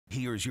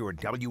Here's your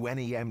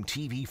WNEM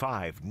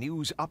TV5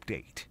 news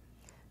update.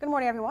 Good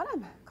morning, everyone.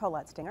 I'm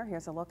Colette Stinger.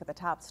 Here's a look at the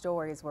top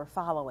stories we're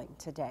following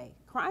today.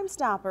 Crime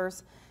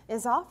Stoppers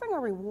is offering a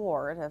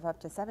reward of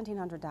up to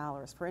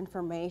 $1,700 for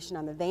information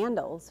on the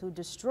vandals who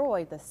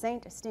destroyed the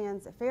St.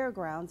 Stan's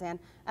Fairgrounds and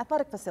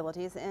athletic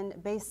facilities in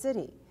Bay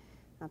City.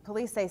 Now,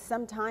 police say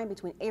sometime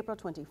between April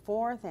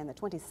 24th and the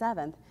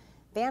 27th,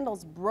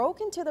 vandals broke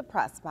into the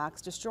press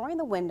box, destroying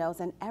the windows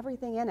and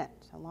everything in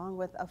it, along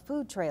with a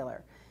food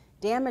trailer.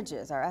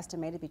 Damages are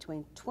estimated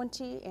between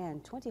 $20,000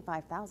 and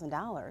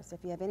 $25,000.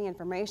 If you have any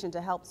information to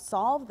help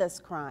solve this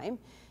crime,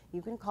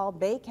 you can call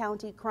Bay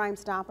County Crime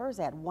Stoppers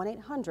at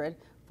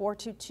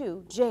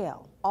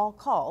 1-800-422-JAIL. All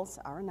calls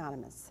are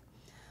anonymous.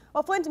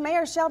 Well, Flint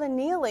Mayor Sheldon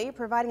Neely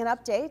providing an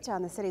update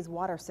on the city's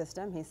water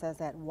system. He says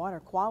that water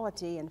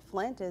quality in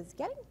Flint is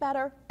getting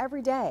better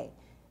every day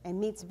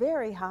and meets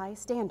very high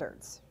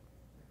standards.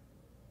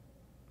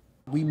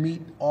 We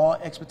meet all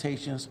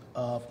expectations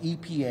of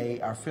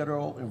EPA, our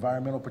federal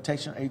environmental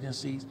protection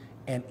agencies,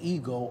 and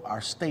EGLE, our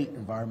state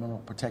environmental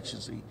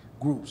protection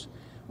groups.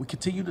 We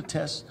continue to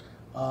test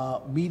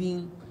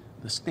meeting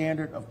the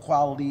standard of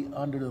quality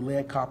under the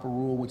lead copper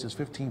rule, which is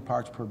 15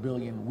 parts per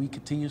billion. We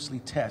continuously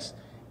test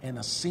in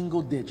a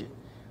single digit,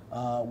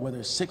 whether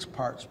it's 6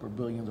 parts per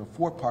billion or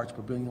 4 parts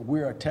per billion.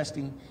 We are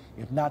testing,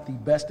 if not the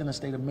best in the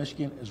state of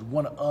Michigan, is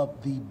one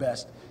of the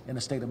best in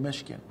the state of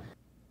Michigan.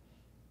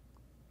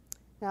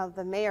 Now,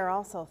 the mayor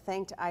also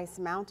thanked Ice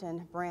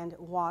Mountain brand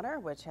water,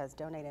 which has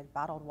donated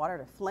bottled water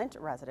to Flint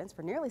residents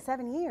for nearly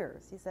 7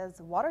 years. He says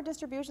water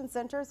distribution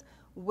centers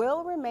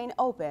will remain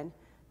open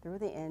through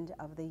the end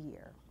of the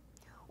year.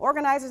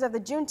 Organizers of the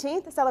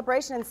Juneteenth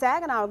celebration in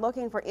Saginaw are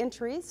looking for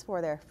entries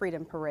for their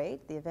Freedom Parade.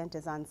 The event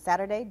is on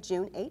Saturday,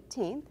 June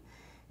 18th,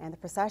 and the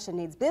procession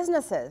needs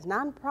businesses,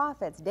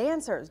 nonprofits,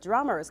 dancers,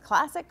 drummers,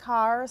 classic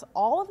cars,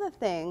 all of the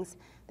things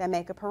that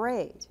make a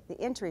parade. The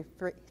entry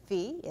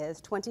fee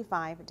is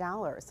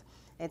 $25.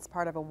 It's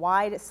part of a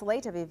wide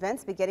slate of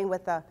events beginning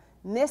with the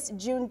Miss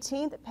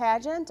Juneteenth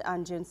pageant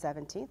on June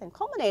 17th and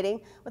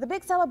culminating with a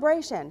big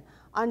celebration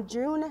on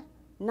June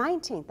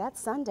 19th. That's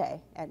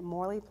Sunday at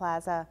Morley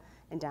Plaza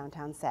in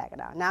downtown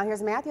Saginaw. Now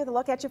here's Matthew with a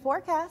look at your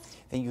forecast.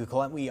 Thank you,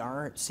 Colette. We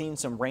are seeing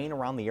some rain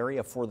around the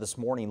area for this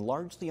morning,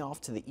 largely off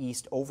to the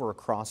east over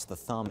across the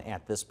thumb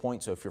at this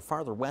point. So if you're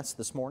farther west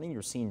this morning,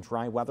 you're seeing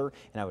dry weather,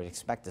 and I would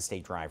expect to stay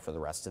dry for the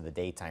rest of the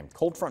daytime.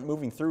 Cold front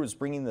moving through is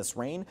bringing this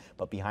rain,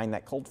 but behind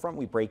that cold front,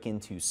 we break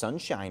into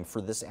sunshine for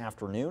this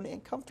afternoon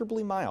and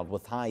comfortably mild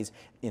with highs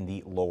in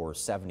the lower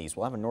 70s.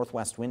 We'll have a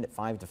northwest wind at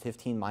 5 to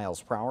 15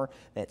 miles per hour.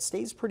 That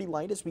stays pretty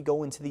light as we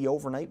go into the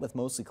overnight with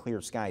mostly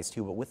clear skies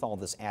too, but with all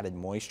this added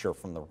moisture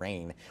from the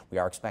rain, we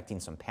are expecting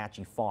some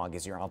patchy fog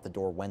as you're out the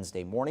door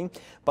Wednesday morning.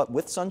 But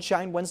with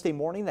sunshine Wednesday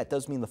morning, that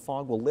does mean the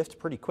fog will lift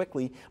pretty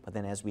quickly. But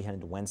then as we head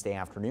into Wednesday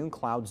afternoon,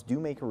 clouds do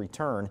make a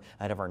return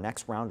ahead of our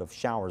next round of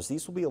showers.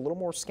 These will be a little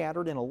more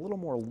scattered and a little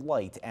more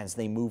light as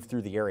they move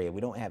through the area. We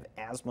don't have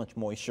as much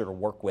moisture to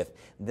work with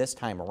this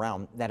time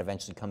around. That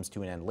eventually comes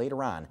to an end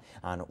later on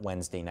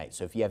Wednesday night.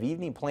 So if you have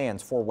evening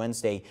plans for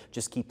Wednesday,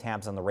 just keep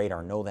tabs on the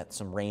radar. Know that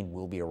some rain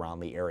will be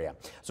around the area.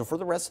 So for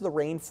the rest of the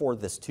rain for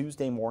this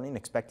Tuesday morning,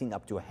 expecting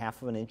up to a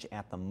 ½ of an inch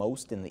at the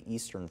most in the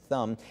eastern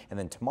thumb, and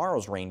then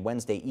tomorrow's rain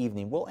Wednesday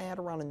evening will add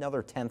around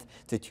another 1/10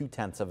 to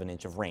 2/10 of an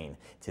inch of rain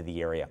to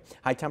the area.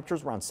 High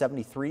temperatures around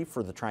 73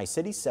 for the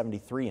Tri-Cities,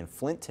 73 in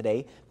Flint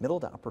today,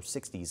 middle to upper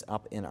 60s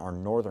up in our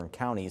northern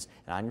counties.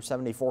 And on your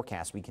 7-day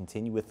forecast, we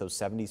continue with those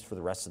 70s for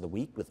the rest of the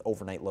week with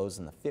overnight lows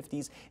in the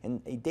 50s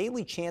and a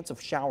daily chance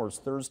of showers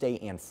Thursday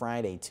and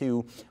Friday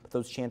too, but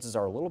those chances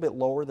are a little bit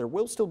lower. There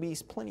will still be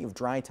plenty of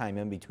dry time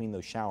in between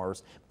those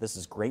showers. This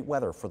is great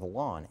weather for the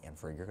lawn and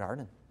for your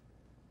garden.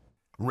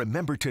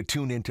 Remember to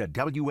tune into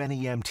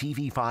WNEM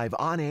TV5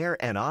 on air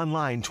and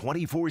online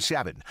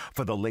 24/7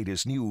 for the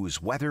latest news,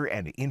 weather,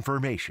 and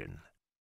information.